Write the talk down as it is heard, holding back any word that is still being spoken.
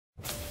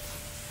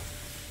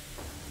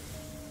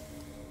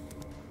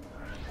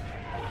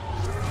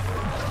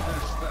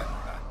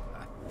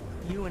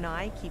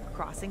I keep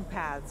crossing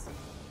paths.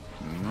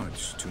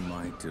 Much to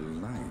my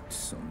delight,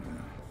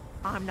 Sonia.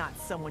 I'm not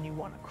someone you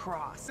want to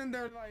cross. And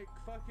they're like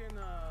fucking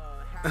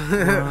I'll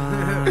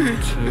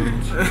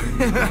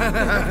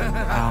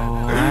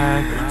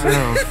act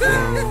a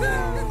fool.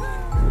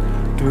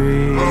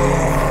 3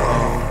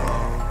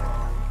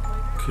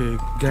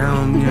 kick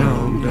down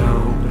your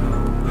door.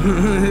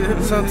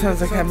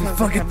 Sometimes I got me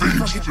fucking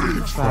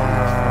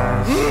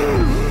 5.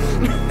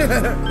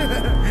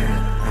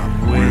 I'm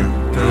with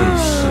the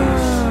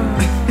shit.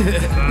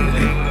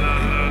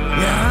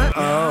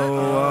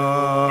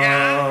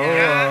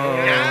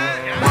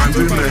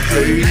 In the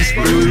haze,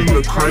 feeling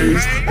the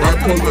craze,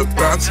 bipolar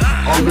thoughts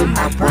all in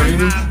my brain.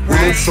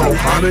 World so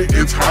hot,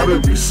 it's hard to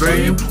be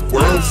sane.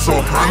 World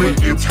so hot,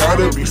 it's hard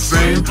to be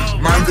sane.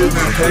 Mind in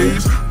the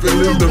haze,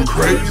 feeling the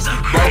craze,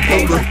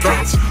 bipolar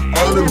thoughts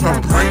all in my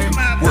brain.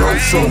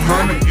 World so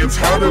hot, it's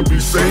hard to be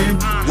sane.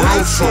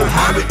 World so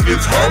hot,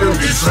 it's hard to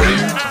be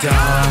sane.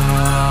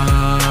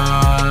 Dark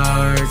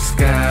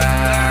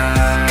skies,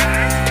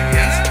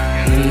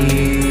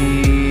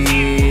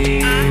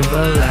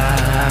 evil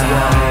eyes,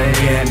 won't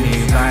get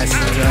me by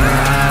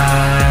surprise.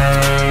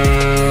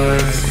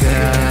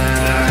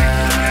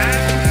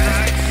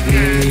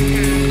 Evil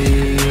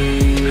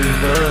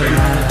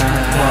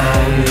eyes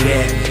won't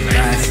get me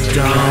by surprise.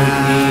 Don't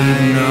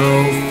need no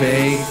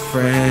fake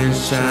friends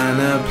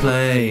tryna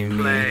play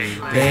me.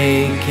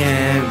 They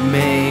can't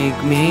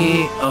make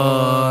me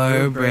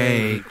or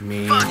break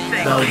me.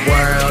 The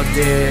world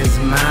is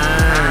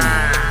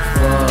mine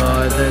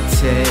for the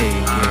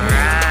taking.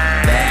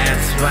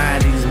 That's why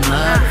these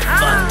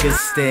motherfuckers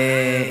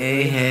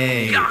stay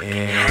hating.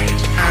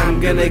 I'm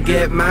gonna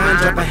get mine,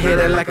 drop a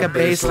hitter like a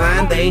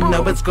baseline. They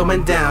know what's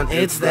going down,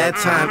 it's that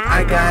time.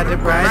 I got it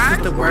right,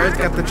 since the words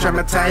got the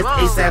traumatized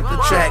ASAP the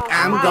track.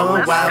 I'm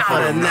going wild for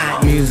the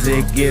night.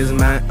 Music is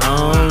my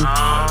own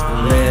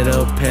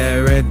little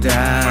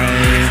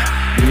paradise.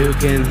 You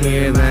can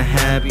hear the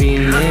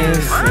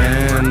happiness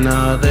and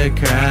all the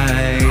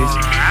cries.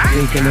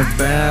 Thinking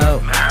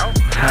about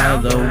how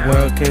the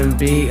world can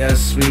be a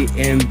sweet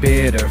and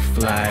bitter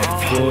flight,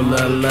 full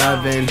of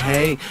love and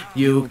hate.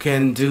 You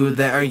can do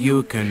that or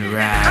you can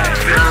ride.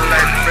 Feeling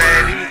like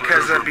Freddy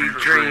cause I be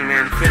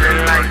dreaming.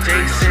 Feeling like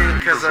Jason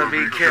cause I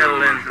be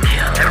killing.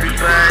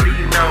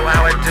 Everybody know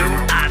how I do.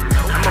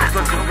 I'ma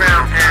look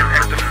around and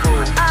act a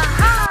fool.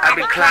 I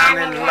be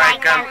clowning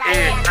like I'm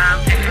it.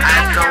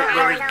 I don't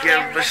really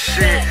give a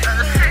shit.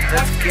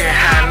 Let's get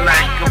high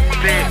like a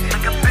bit.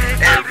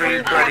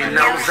 Everybody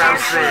knows I'm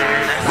sick.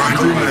 Mind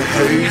in the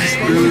haze,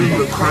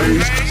 feeling the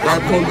craze,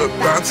 bipolar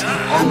thoughts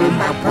all in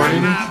my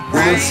brain.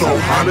 World so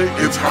hot,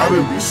 it's hard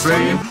to be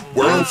sane.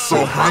 World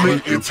so hot,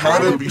 it's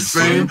hard to be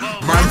sane.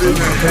 Mind in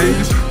the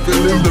haze,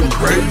 feeling the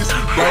craze,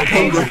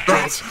 bipolar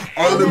thoughts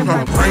all in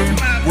my brain.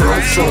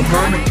 World so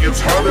hot,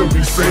 it's hard to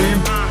be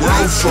sane.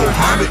 World so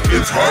hot,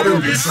 it's hard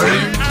to be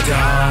sane.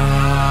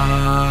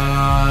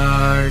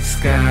 Dark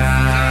skies,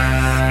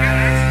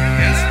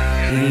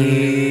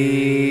 evil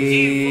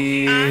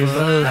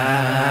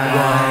eyes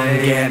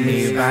won't get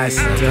me by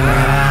surprise.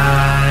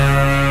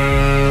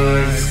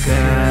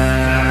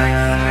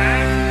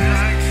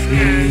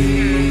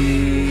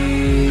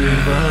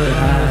 Evil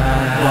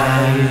eyes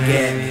won't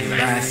get me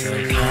by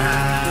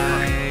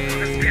surprise.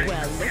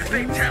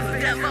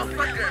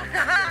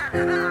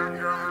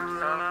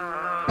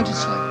 I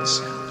just like the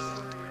sound.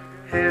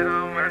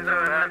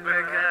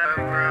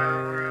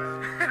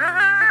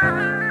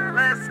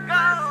 Let's go.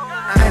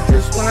 I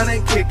just wanna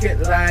kick it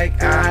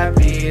like I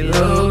be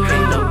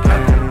looking. No,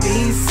 I can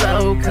be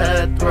so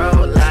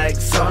cutthroat like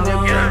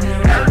Sonya.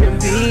 I can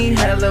be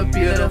hella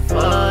beautiful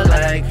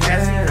like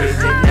Cassie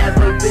Cage. Ain't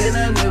never been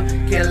a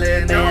noob,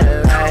 killing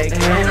it like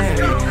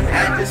Cassie.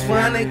 I just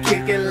wanna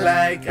kick it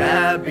like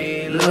I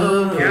be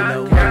looking.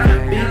 No, I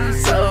can be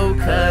so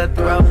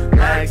cutthroat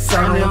like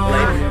Sonya.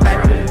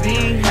 I can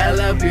be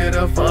hella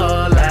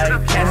beautiful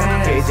like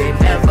Cassie Cage.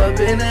 Ain't never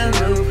been a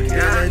noob,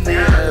 killing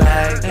it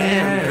like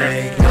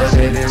Cassie.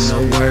 Putting in the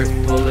work,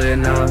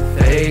 pulling off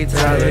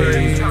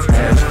fatalities.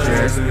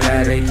 Stress,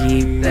 gotta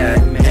keep that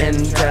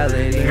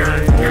mentality.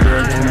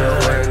 Pulling in the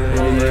work,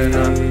 pulling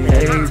off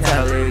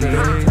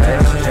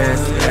fatalities.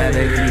 Stress,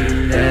 gotta keep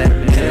that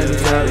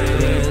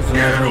mentality.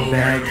 Never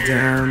back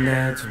down,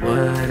 that's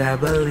what I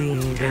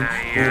believe in.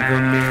 Give a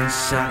man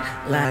shot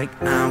like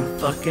I'm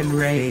fucking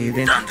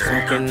raving.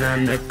 Smoking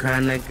on the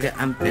chronic,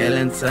 I'm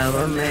feeling so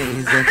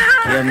amazing.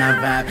 Feel my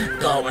vibe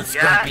going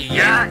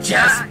scorpion,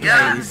 just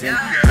blazing.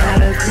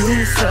 Gotta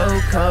be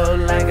so cold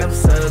like I'm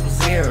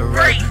Sub-Zero.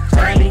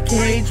 Cassie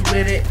Cage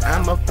with it,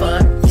 I'm a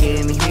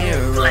fucking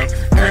hero.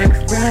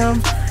 Earth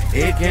realm,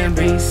 it can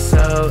be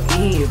so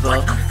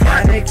evil.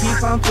 Gotta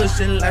keep on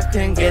pushing, life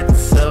can get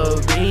so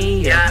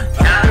real.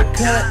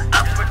 Uppercut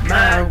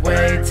my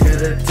way to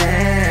the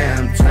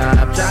damn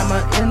top.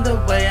 Drama in the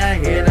way I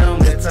hit them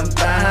with some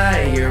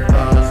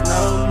fireballs.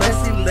 No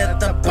mercy, let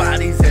the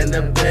bodies in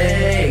the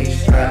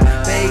bass drop.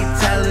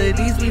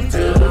 Fatalities, we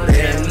do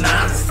them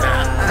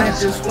non-stop. I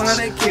just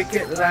wanna kick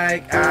it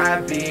like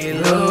I be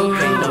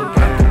looking. No,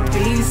 I can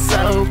be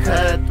so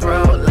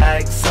cutthroat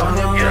like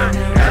Sonya Blade.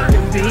 I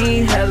can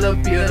be hella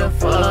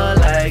beautiful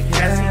like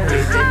Cassie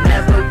Cage. They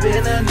never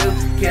been a noob,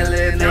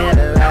 killing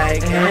it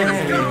like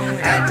Cassie.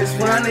 I just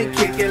wanna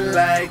kick it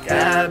like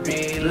I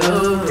be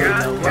Lou.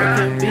 The work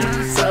can be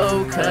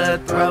so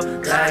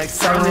cutthroat like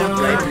Sonya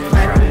Blade.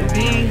 I can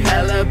be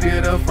hella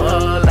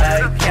beautiful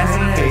like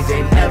Cassie Cage.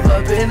 They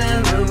never been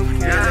a noob,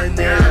 killing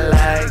it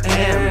like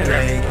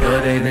Cassie.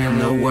 Put it in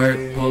the work,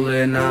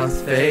 pulling off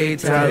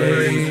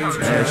fatality.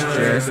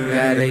 Stress,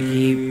 gotta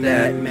keep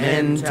that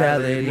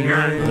mentality.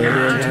 Put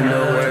it in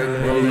the work,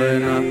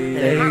 pulling off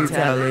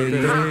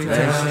fatality.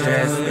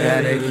 Stress,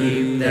 gotta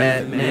keep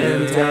that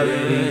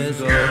mentality.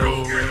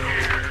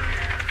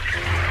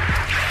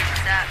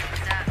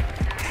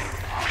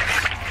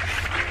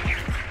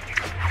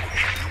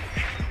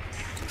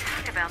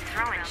 Talk about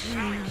throwing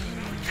shade.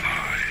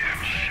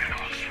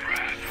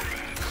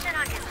 Shit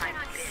on his my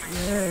bitch.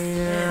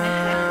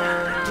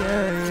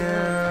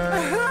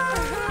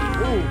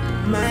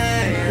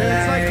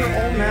 It's like her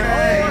own. Oh,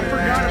 I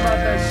forgot about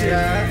that shit.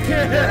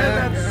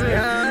 That's sick.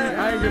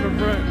 I ain't giving a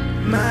front.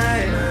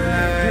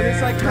 And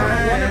it's like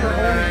one of her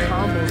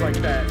own combos like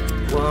that.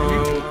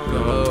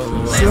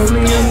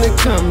 Slowly on the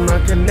come, I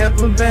can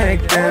never back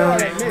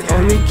down.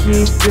 Only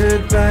keep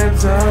good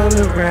vibes all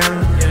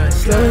around.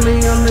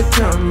 Slowly on the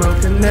come, I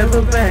can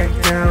never back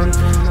down.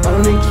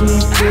 Only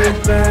keep good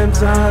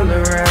vibes all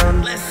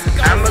around.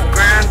 I'm a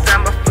grind,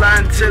 I'm a fly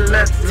until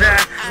I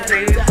die.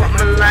 They want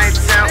my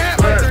lights out,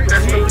 but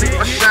that's believe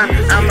I shine.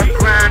 I'm a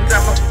grind,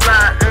 I'm a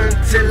fly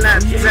until I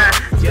die.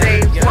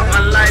 They want my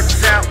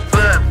lights out,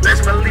 but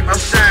best believe I'll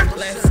shine.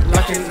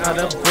 Blocking all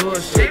the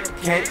bullshit,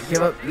 can't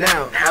give up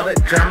now. All the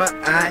drama,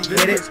 I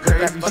hit it, put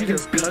that fucking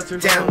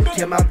beat down.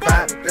 Kill my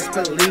vibe, best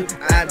believe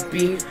I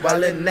be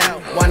wildin'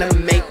 out. Wanna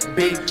make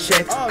big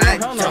checks, I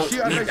don't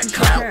need the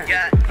clout.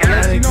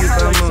 Gotta keep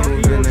on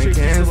moving, I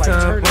can't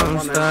stop,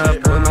 won't stop.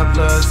 With my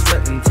blood,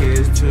 sweat and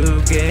tears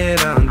to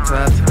get on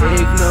top.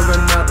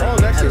 Ignoring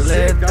nothing, I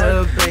let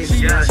the bass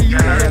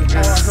I'm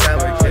just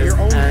sour, cause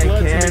I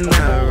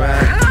cannot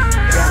ride.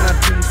 Got my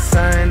peace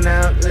sign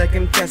out like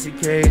I'm Cassie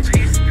Cage.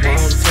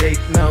 Won't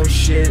take no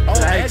shit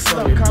like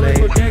Sonya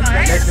Blade.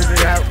 Let the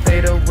doubt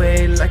fade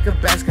away like a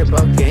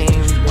basketball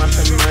game. Want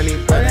the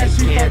money but I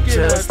can't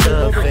trust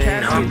the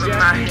fame. Open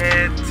my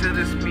head to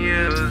this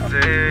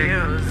music.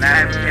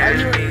 Life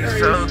can be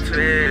so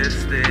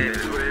twisted.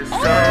 So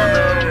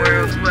the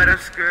world's what I'm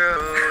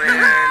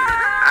screwing.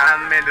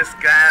 I'm in the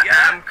sky,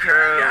 I'm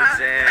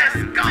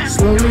cruising.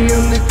 Slowly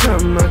on the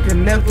come, I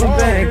can never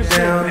back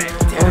down.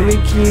 Only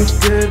keep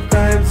good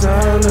vibes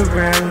all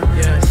around.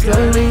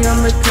 Slowly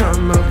on the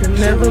come, I can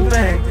never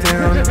back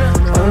down.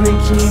 Only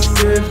keep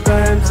good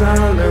vibes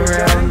all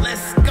around.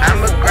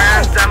 I'm a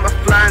grind, I'm a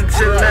fly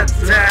until I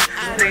die.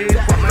 They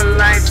want my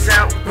lights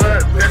out,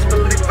 but best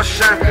believe I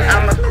shine.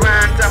 I'm a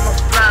grind, I'm a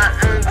fly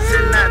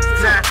until I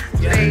die.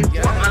 They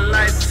want my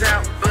lights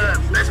out, but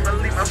best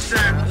believe I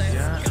shine.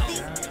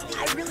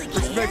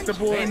 Respect the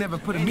boy. They never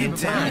put me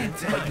down,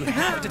 but you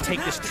have to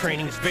take this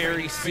training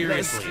very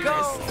seriously.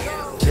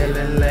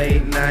 Chillin'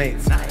 late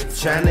nights,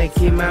 tryna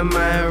keep my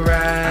mind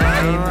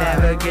right.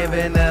 Never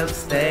giving up,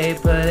 stay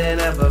putting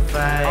up a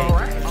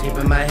fight.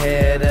 Keeping my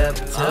head up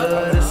to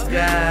the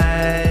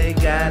sky.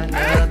 Got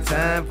no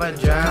time for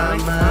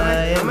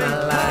drama in my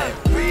life.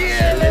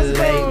 Chillin'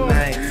 late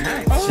nights,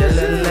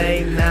 chillin'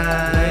 late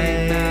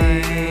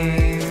nights.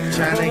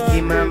 Tryna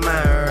keep my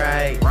mind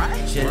right.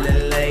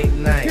 Chillin' late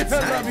nights,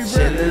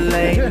 chillin'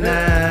 late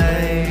nights.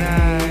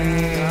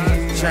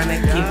 Tryna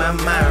keep my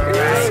mind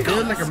right.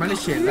 Good like I'm running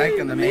shit like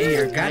I'm the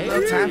mayor. Got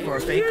no time for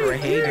a fake or a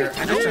hater.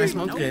 I just tryna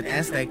smoke good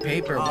and stack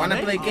paper. Wanna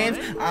play games?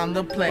 I'm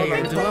the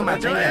player. Doing my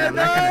thing and I'm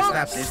not gonna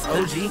stop this.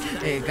 OG,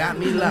 it got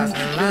me lost.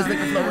 Feels like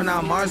I'm flowing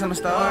on Mars, I'm a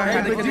star.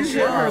 Had to get this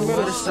shit or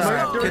with a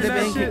star. Could've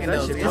been kicking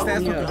those. It's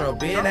that smoking bro.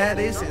 Been at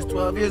it since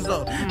 12 years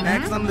old. Now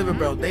cause I'm living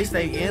bro. They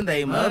stay in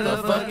they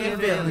motherfucking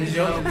feelings,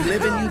 yo.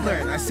 Living you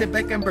learn. I sit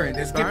back and burn.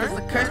 This gift is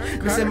a curse.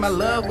 Cause in my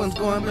loved ones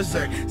going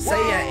berserk. Say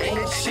I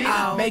ain't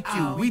shit. Make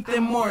you weep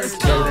them more.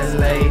 Chillin'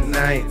 late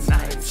nights,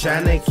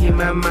 tryna keep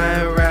my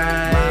mind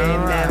right.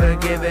 Never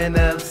giving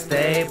up,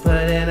 stay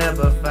putting up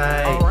a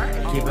fight.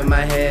 Keeping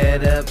my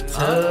head up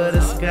to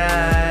the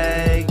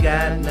sky.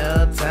 Got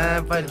no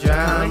time for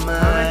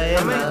drama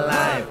in my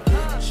life.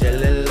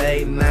 Chillin'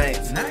 late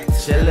nights,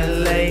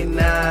 chillin' late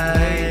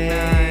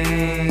nights.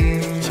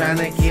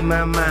 Tryna keep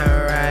my mind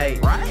right.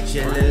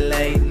 Chillin'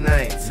 late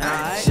nights,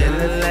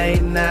 chillin'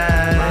 late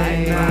nights.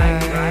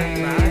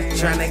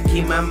 Tryna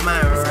keep my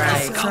mind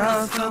right.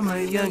 Tall from a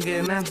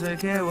youngin', not to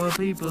care what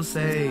people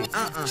say.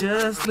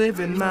 Just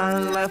living my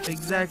life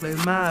exactly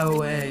my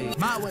way.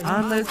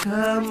 On the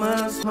come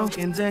up,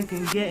 smoking,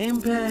 drinking,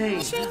 getting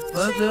paid.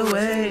 But the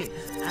way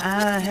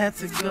I had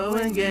to go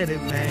and get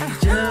it, man.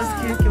 Just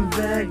kicking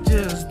back,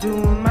 just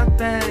doing my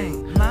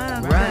thing.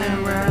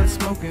 Riding around,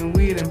 smoking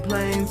weed and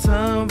playing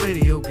some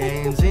video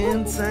games.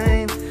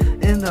 Insane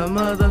in the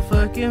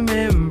motherfucking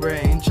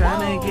membrane.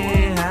 Tryna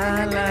get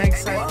high like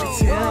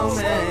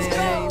Fatality.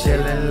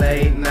 Chillin'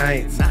 late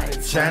nights,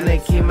 tryna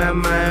keep my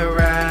mind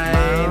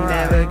right.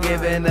 Never get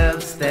giving up,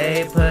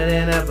 stay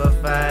putting up a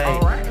fight.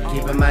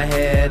 Keeping my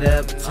head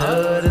up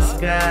to the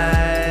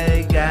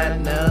sky.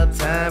 Got no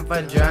time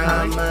for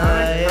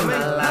drama in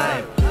my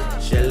life.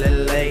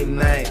 Chillin' late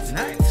nights,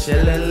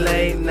 chillin'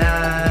 late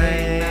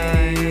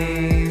nights.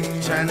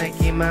 Tryna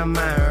keep my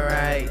mind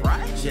right.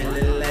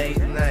 Chillin'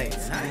 late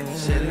nights,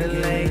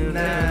 chillin' late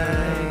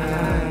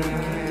nights.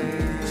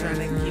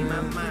 Tryna keep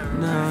my mind right.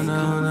 No,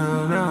 no,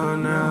 no, no,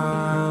 no,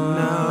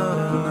 no.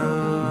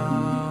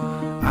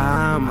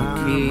 I'ma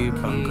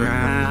keep on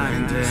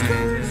grinding.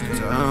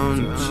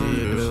 Don't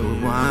you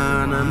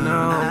wanna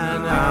know?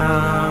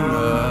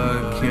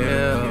 I'ma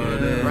kill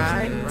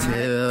this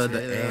till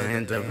the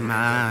end of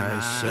my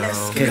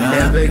show. Can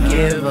never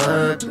give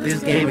up.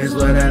 This game is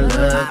what I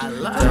love.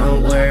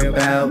 Don't worry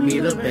about me.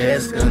 The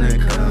best gonna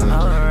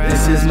come.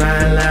 This is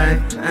my life.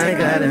 I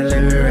gotta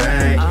live it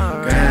right.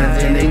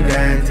 Grinding and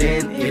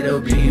grinding.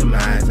 It'll be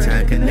my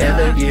time. Can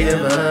never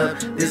give up.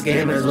 This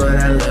game is what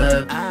I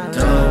love.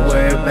 Don't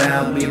worry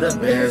about me, the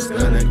best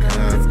gonna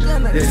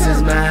come. This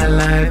is my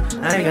life,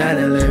 I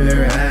gotta live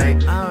it right.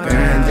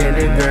 Grinding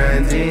and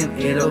grinding,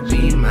 it'll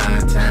be my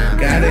time.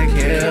 Gotta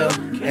kill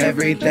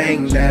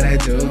everything that I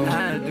do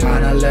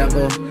on a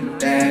level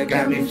that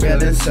got me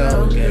feeling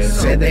so good.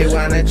 Said they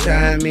wanna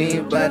try me,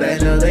 but I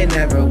know they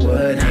never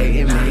would.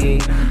 Hating me,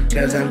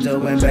 cause I'm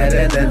doing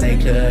better than they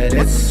could.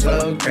 It's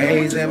so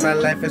crazy, my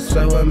life is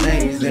so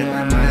amazing.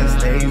 My mind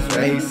stays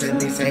racing,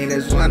 these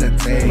haters wanna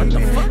take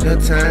me. No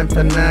time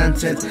for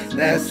nonsense,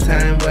 that's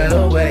time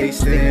well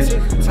wasted.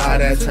 All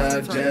that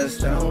talk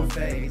just don't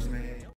faze me.